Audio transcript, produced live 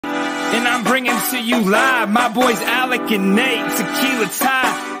And I'm bringing to you live my boys Alec and Nate, Tequila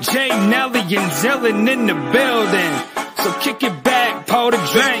Ty, Jay, Nelly, and Zillin in the building. So kick it back, pour the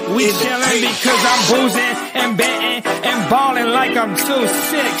drink. We chillin' because I'm boozing and betting and balling like I'm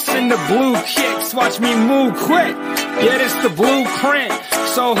 2-6 in the blue kicks. Watch me move quick. Yeah, this the blueprint.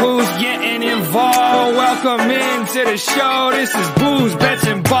 So who's getting involved? Welcome into the show. This is Booze, Bets,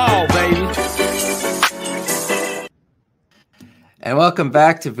 and Ball, baby. And welcome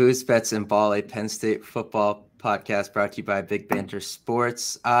back to Booze, Bets, and Ball, a Penn State football podcast brought to you by Big Banter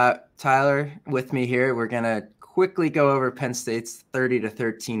Sports. Tyler, with me here, we're going to quickly go over Penn State's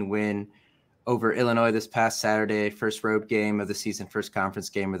 30-13 win over Illinois this past Saturday, first road game of the season, first conference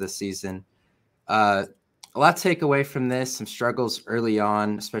game of the season. A lot to take away from this, some struggles early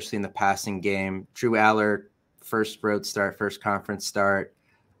on, especially in the passing game. Drew Aller, first road start, first conference start,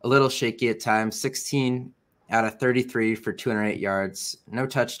 a little shaky at times, 16 out of 33 for 208 yards, no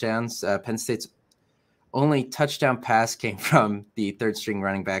touchdowns. Penn State's only touchdown pass came from the third-string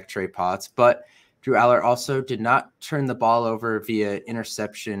running back, Trey Potts, but Drew Aller also did not turn the ball over via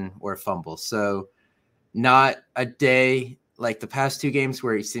interception or fumble. So not a day like the past two games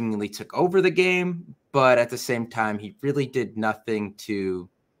where he seemingly took over the game, but at the same time, he really did nothing to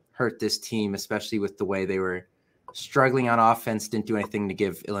hurt this team, especially with the way they were struggling on offense, didn't do anything to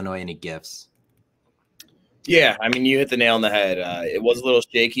give Illinois any gifts. Yeah, I mean, you hit the nail on the head. It was a little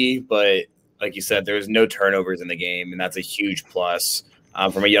shaky, but like you said, there was no turnovers in the game, and that's a huge plus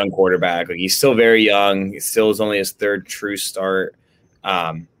from a young quarterback. Like, he's still very young. He still is only his third true start.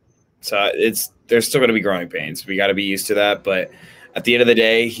 So there's still going to be growing pains. We got to be used to that. But at the end of the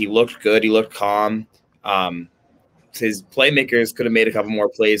day, he looked good. He looked calm. His playmakers could have made a couple more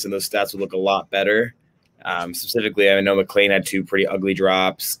plays, and those stats would look a lot better. Specifically, I know McLean had two pretty ugly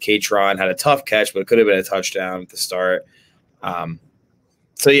drops. Katron had a tough catch, but it could have been a touchdown at the start.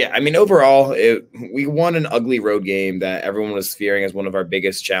 So, yeah, I mean, overall, we won an ugly road game that everyone was fearing as one of our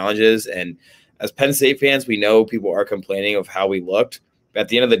biggest challenges. And as Penn State fans, we know people are complaining of how we looked. But at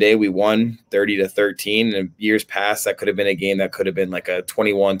the end of the day, we won 30-13. And in years past, that could have been a game that could have been like a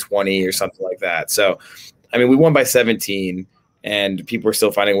 21-20 or something like that. So, I mean, we won by 17. And people are still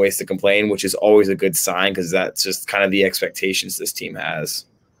finding ways to complain, which is always a good sign because that's just kind of the expectations this team has.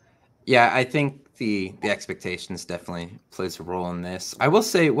 Yeah, I think the expectations definitely plays a role in this. I will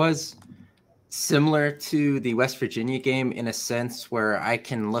say it was similar to the West Virginia game in a sense where I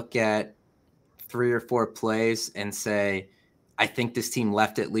can look at 3 or 4 plays and say, I think this team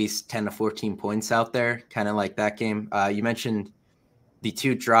left at least 10 to 14 points out there, kind of like that game. You mentioned the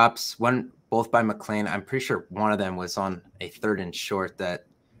 2 drops, both by McLean. I'm pretty sure one of them was on a 3rd and short that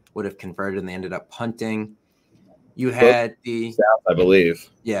would have converted, and they ended up punting. You had the South, I believe.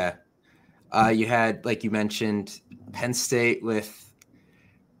 Yeah. You had, like you mentioned, Penn State with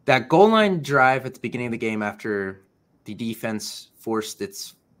that goal line drive at the beginning of the game after the defense forced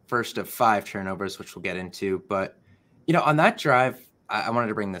its first of 5 turnovers, which we'll get into. But, you know, on that drive, I wanted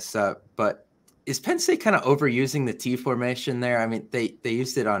to bring this up, but is Penn State kind of overusing the T formation there? I mean, they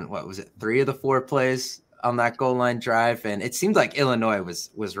used it on, 3 of the 4 plays on that goal line drive, and it seemed like Illinois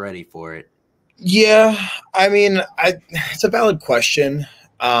was ready for it. Yeah, I mean, it's a valid question.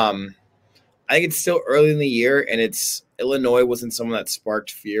 I think it's still early in the year, and Illinois wasn't someone that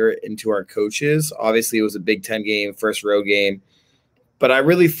sparked fear into our coaches. Obviously, it was a Big Ten game, first road game, but I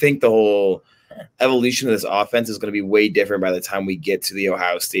really think the whole evolution of this offense is going to be way different by the time we get to the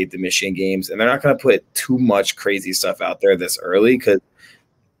Ohio State, the Michigan games, and they're not going to put too much crazy stuff out there this early because,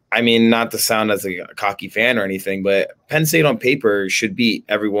 I mean, not to sound as a cocky fan or anything, but Penn State on paper should beat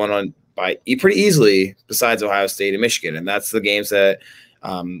everyone by pretty easily besides Ohio State and Michigan, and that's the games that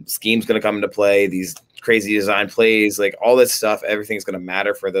scheme's going to come into play, these crazy design plays, like all this stuff, everything's going to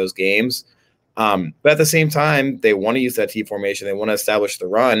matter for those games. But at the same time, they want to use that T formation. They want to establish the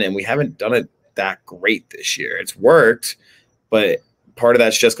run, and we haven't done it that great this year. It's worked, but part of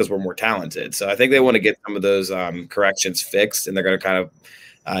that's just because we're more talented. So I think they want to get some of those corrections fixed, and they're going to kind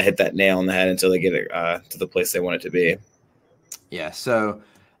of hit that nail on the head until they get it to the place they want it to be. Yeah, so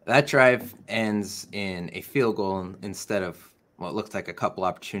that drive ends in a field goal instead of what looked like a couple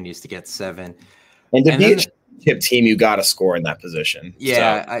opportunities to get 7. And to be a championship team, you got to score in that position.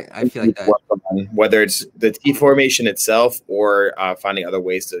 Yeah, so I feel like that. Whether it's the T formation itself or finding other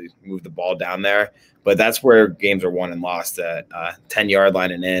ways to move the ball down there. But that's where games are won and lost at 10-yard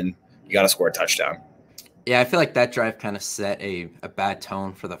line and in. You got to score a touchdown. Yeah, I feel like that drive kind of set a bad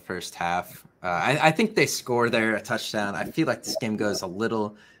tone for the first half. I think they score there a touchdown. I feel like this game goes a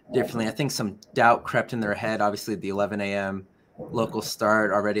little differently. I think some doubt crept in their head. Obviously, the 11 a.m. local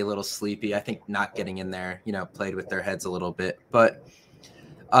start, already a little sleepy. I think not getting in there, played with their heads a little bit. But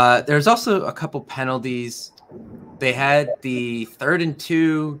There's also a couple penalties. They had the 3rd and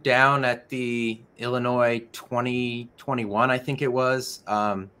 2 down at the Illinois 2021, I think it was,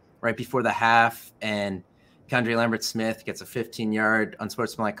 right before the half, and Keandre Lambert-Smith gets a 15-yard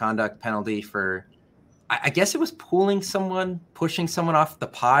unsportsmanlike conduct penalty for, I guess it was pushing someone off the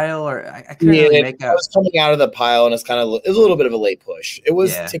pile, or I couldn't really make out. It was coming out of the pile, and it was a little bit of a late push. It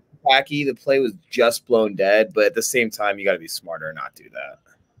was ticky-tacky. The play was just blown dead, but at the same time, you got to be smarter and not do that.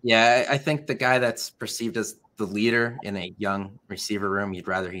 Yeah, I think the guy that's perceived as the leader in a young receiver room, you'd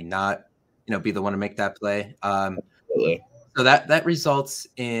rather he not, be the one to make that play. Absolutely. So that results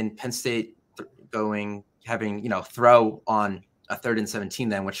in Penn State having throw on a 3rd and 17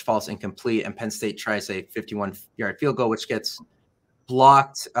 then, which falls incomplete, and Penn State tries a 51-yard field goal, which gets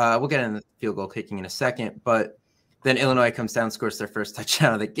blocked. We'll get into the field goal kicking in a second, but then Illinois comes down, scores their first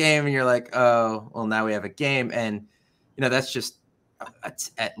touchdown of the game, and you're like, oh, well, now we have a game, and that's just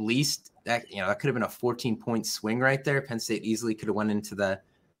at least that could have been a 14-point swing right there. Penn State easily could have went into the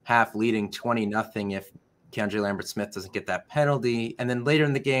half leading 20-0 if Keandre Lambert-Smith doesn't get that penalty. And then later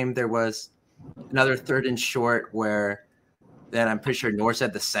in the game, there was another 3rd and short where then I'm pretty sure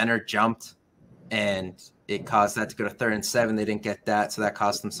Norset, the center, jumped, and it caused that to go to 3rd and 7. They didn't get that, so that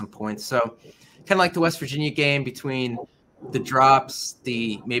cost them some points. So kind of like the West Virginia game, between the drops,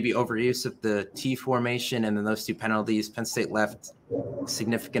 the maybe overuse of the T formation, and then those 2 penalties, Penn State left a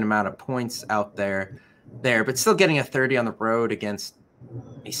significant amount of points out there, but still getting a 30 on the road against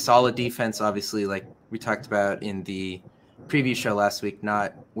a solid defense, obviously, like we talked about in the preview show last week,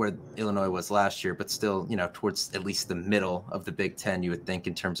 not where Illinois was last year, but still, towards at least the middle of the Big Ten, you would think,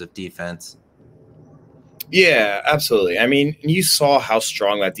 in terms of defense. Yeah, absolutely. I mean, you saw how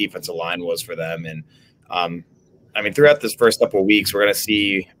strong that defensive line was for them. And, throughout this first couple of weeks, we're going to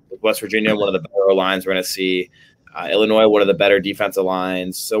see West Virginia, one of the better lines. We're going to see Illinois, one of the better defensive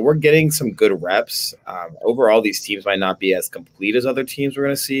lines. So we're getting some good reps. Overall, these teams might not be as complete as other teams we're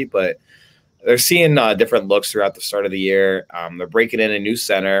going to see, but they're seeing different looks throughout the start of the year. They're breaking in a new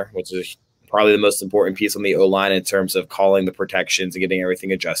center, which is probably the most important piece on the O-line in terms of calling the protections and getting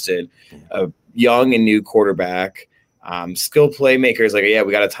everything adjusted. A young and new quarterback. Skilled playmakers,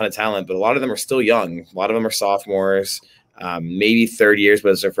 we got a ton of talent, but a lot of them are still young. A lot of them are sophomores, maybe 3rd years, but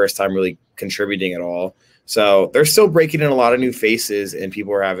it's their first time really contributing at all. So they're still breaking in a lot of new faces, and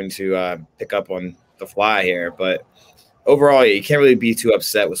people are having to pick up on the fly here. But overall, you can't really be too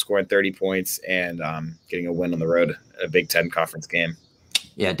upset with scoring 30 points and getting a win on the road in a Big Ten conference game.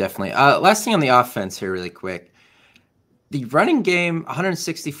 Yeah, definitely. Last thing on the offense here really quick. The running game,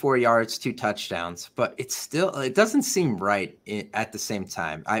 164 yards, 2 touchdowns, but it doesn't seem right at the same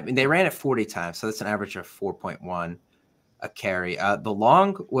time. They ran it 40 times, so that's an average of 4.1 a carry. The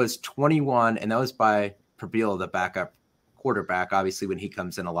long was 21, and that was by Prabila, the backup quarterback. Obviously, when he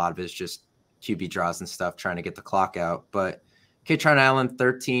comes in, a lot of it is just QB draws and stuff, trying to get the clock out. But Katron Allen,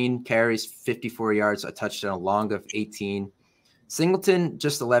 13 carries, 54 yards, a touchdown, a long of 18. Singleton,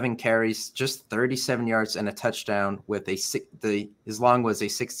 just 11 carries, just 37 yards and a touchdown with his long was a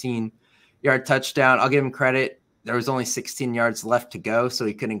 16-yard touchdown. I'll give him credit. There was only 16 yards left to go, so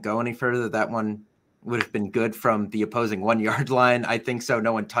he couldn't go any further. That one would have been good from the opposing 1-yard line. I think so.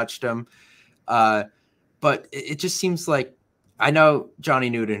 No one touched him. But it just seems like, I know Johnny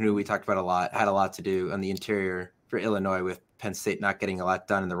Newton, who we talked about a lot, had a lot to do on the interior for Illinois with Penn State not getting a lot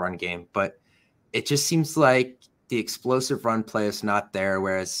done in the run game. But it just seems like the explosive run play is not there,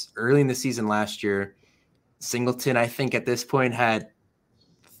 whereas early in the season last year, Singleton, I think at this point, had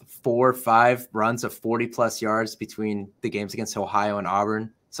 4 or 5 runs of 40-plus yards between the games against Ohio and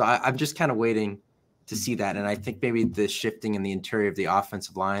Auburn. So I'm just kind of waiting to see that. And I think maybe the shifting in the interior of the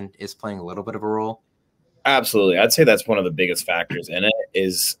offensive line is playing a little bit of a role. Absolutely. I'd say that's one of the biggest factors in it,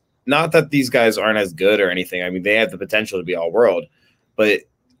 is not that these guys aren't as good or anything. I mean, they have the potential to be all world, but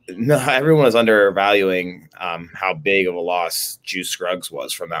no, everyone was undervaluing how big of a loss Juice Scruggs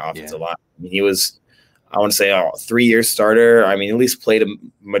was from that offensive line. I mean, he was, I want to say, a 3-year starter. I mean, at least played a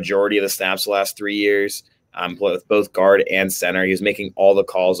majority of the snaps the last 3 years, with both guard and center. He was making all the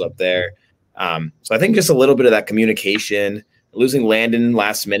calls up there. So I think just a little bit of that communication. Losing Landon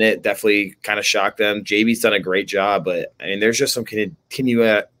last minute definitely kind of shocked them. JB's done a great job, but I mean, there's just some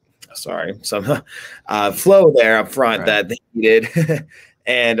flow there up front that they needed.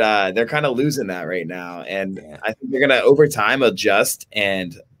 And they're kind of losing that right now. And I think they're going to, over time, adjust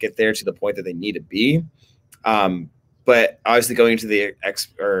and get there to the point that they need to be. But obviously going into the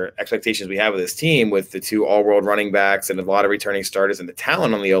expectations we have with this team, with the 2 all-world running backs and a lot of returning starters and the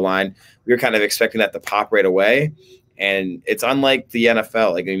talent on the O-line, we were kind of expecting that to pop right away. And it's unlike the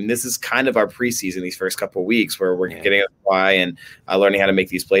NFL. Like, I mean, this is kind of our preseason, these first couple of weeks where we're getting a fly and learning how to make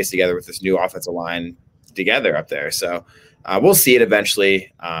these plays together with this new offensive line together up there. So we'll see it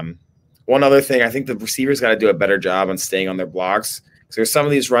eventually. One other thing, I think the receivers got to do a better job on staying on their blocks. So there's some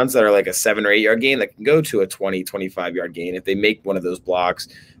of these runs that are like a 7 or 8 yard gain that can go to a 20, 25 yard gain. If they make one of those blocks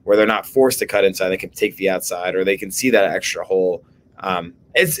where they're not forced to cut inside, they can take the outside or they can see that extra hole.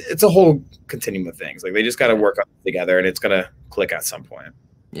 It's a whole continuum of things. Like, they just got to work on it together, and it's going to click at some point.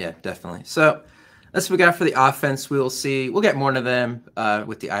 Yeah, definitely. So that's what we got for the offense. We'll see. We'll get more into them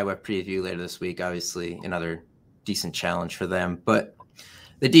with the Iowa preview later this week. Obviously, another decent challenge for them. But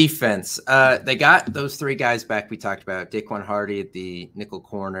the defense, they got those 3 guys back we talked about. Daquan Hardy at the nickel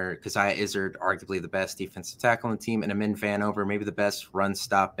corner, Keziah Izzard, arguably the best defensive tackle on the team, and Amin Vanover, maybe the best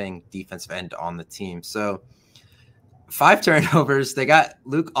run-stopping defensive end on the team. So 5 turnovers. They got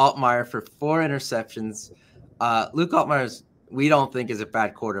Luke Altmaier for 4 interceptions. Luke Altmaier, we don't think is a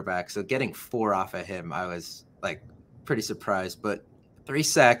bad quarterback. So getting 4 off of him, I was like pretty surprised. But 3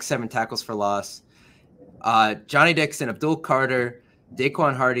 sacks, 7 tackles for loss. Johnny Dixon, Abdul Carter,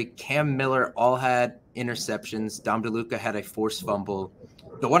 Daquan Hardy, Cam Miller all had interceptions. Dom DeLuca had a forced fumble.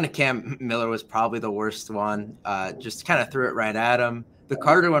 The one to Cam Miller was probably the worst one. Just kind of threw it right at him. The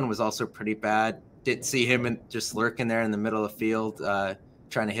Carter one was also pretty bad. Did see him just lurking there in the middle of the field,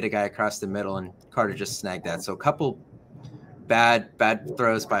 trying to hit a guy across the middle, and Carter just snagged that. So a couple bad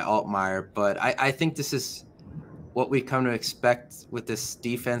throws by Altmaier, but I think this is what we come to expect with this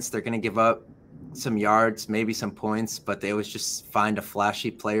defense. They're going to give up some yards, maybe some points, but they always just find a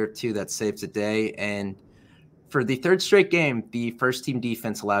flashy play or two that saves the day. And for the 3rd straight game, the first-team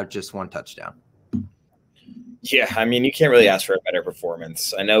defense allowed just 1 touchdown. Yeah, I mean, you can't really ask for a better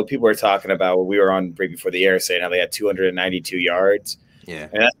performance. I know people are talking about what we were on right before the air saying how they had 292 yards. Yeah.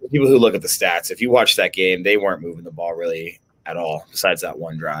 And that's people who look at the stats. If you watch that game, they weren't moving the ball really at all besides that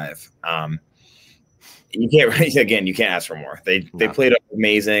one drive. You can't really, again, you can't ask for more. They played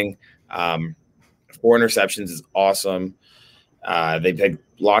amazing. 4 interceptions is awesome. They had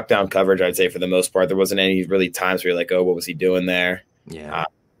lockdown coverage, I'd say, for the most part. There wasn't any really times where you're like, oh, what was he doing there? Yeah.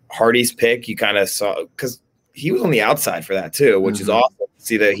 Hardy's pick, you kind of saw – because he was on the outside for that too, which is awesome to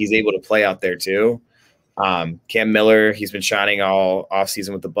see that he's able to play out there too. Cam Miller, he's been shining all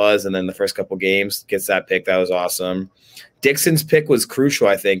offseason with the buzz, and then the first couple games gets that pick. That was awesome. Dixon's pick was crucial,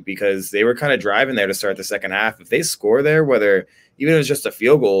 I think, because they were kind of driving there to start the second half. If they score there, whether even if it's just a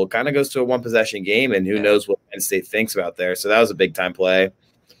field goal, it kind of goes to a 1-possession game, and who knows what Penn State thinks about there. So that was a big-time play.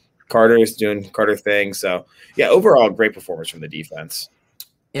 Carter's doing Carter thing. So, yeah, overall, great performance from the defense.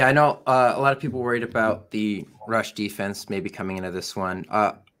 Yeah, I know a lot of people worried about the rush defense maybe coming into this one.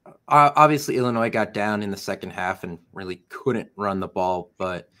 Obviously, Illinois got down in the second half and really couldn't run the ball,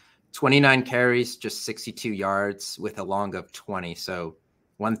 but 29 carries, just 62 yards with a long of 20. So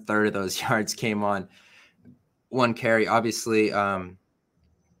 1/3 of those yards came on 1 carry. Obviously,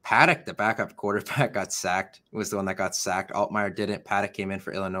 Paddock, the backup quarterback, got sacked. Was the one that got sacked. Altmaier didn't. Paddock came in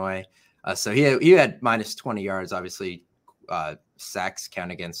for Illinois. So he had minus 20 yards, obviously. Sacks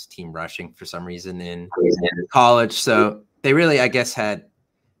count against team rushing for some reason in college. So they really, I guess, had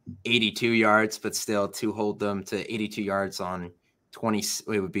 82 yards, but still to hold them to 82 yards on 20,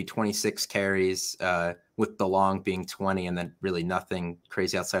 it would be 26 carries with the long being 20, and then really nothing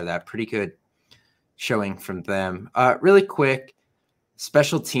crazy outside of that. Pretty good showing from them. Really quick,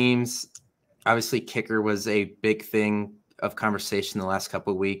 special teams. Obviously, kicker was a big thing of conversation the last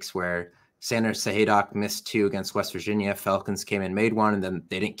couple of weeks where Sander Sahaydak missed 2 against West Virginia. Falcons came in, made 1, and then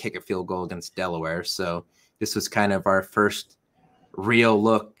they didn't kick a field goal against Delaware. So this was kind of our first real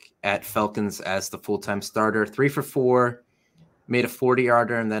look at Falcons as the full-time starter. 3 for 4, made a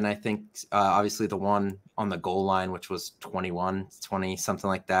 40-yarder, and then I think obviously the one on the goal line, which was 20, something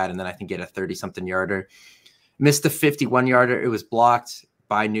like that, and then I think he had a 30-something yarder. Missed a 51-yarder. It was blocked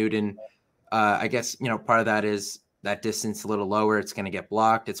by Newton. I guess, part of that is that distance a little lower, it's going to get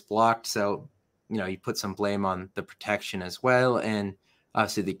blocked. It's blocked. So, you put some blame on the protection as well. And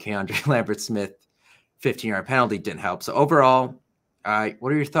obviously the Keandre Lambert-Smith 15-yard penalty didn't help. So overall,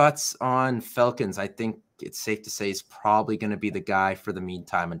 what are your thoughts on Falcons? I think it's safe to say he's probably going to be the guy for the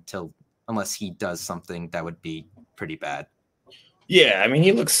meantime unless he does something that would be pretty bad. Yeah, I mean,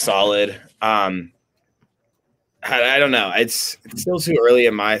 he looks solid. I don't know. It's still too early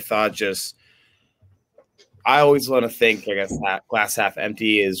in my thought. I always want to think, I guess, glass half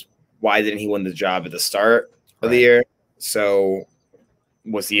empty is why didn't he win the job at the start of the year? So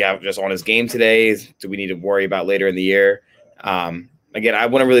was he out just on his game today? Do we need to worry about later in the year? Again, I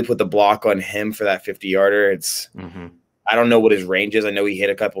wouldn't really put the block on him for that 50-yarder. I don't know what his range is. I know he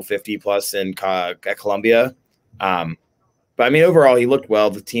hit a couple 50-plus at Columbia. But I mean, overall, he looked well.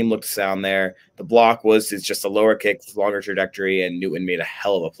 The team looked sound there. The block was just a lower kick, longer trajectory, and Newton made a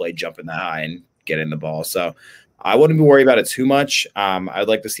hell of a play jumping that high and getting the ball. So I wouldn't be worried about it too much. I'd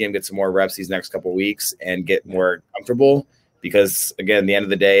like to see him get some more reps these next couple of weeks and get more comfortable because, again, at the end of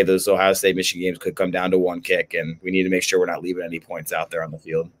the day, those Ohio State Michigan games could come down to one kick, and we need to make sure we're not leaving any points out there on the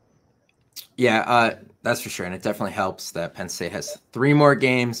field. Yeah, that's for sure. And it definitely helps that Penn State has 3 more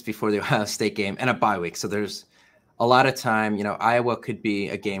games before the Ohio State game and a bye week. So there's a lot of time. Iowa could be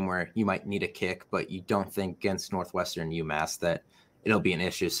a game where you might need a kick, but you don't think against Northwestern UMass that it'll be an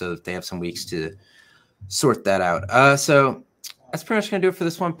issue. So they have some weeks to sort that out. So that's pretty much going to do it for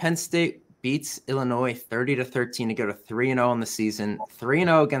this one. Penn State beats Illinois 30-13 to go to 3-0 in the season,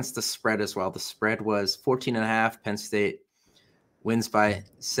 3-0 against the spread as well. The spread was 14.5. Penn State wins by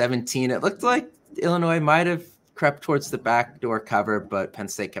 17. It looked like Illinois might have crept towards the backdoor cover, but Penn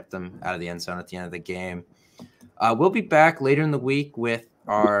State kept them out of the end zone at the end of the game. We'll be back later in the week with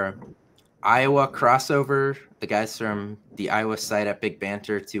our Iowa crossover, the guys from the Iowa site at Big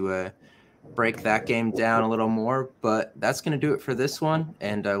Banter to break that game down a little more. But that's going to do it for this one,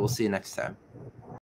 and we'll see you next time.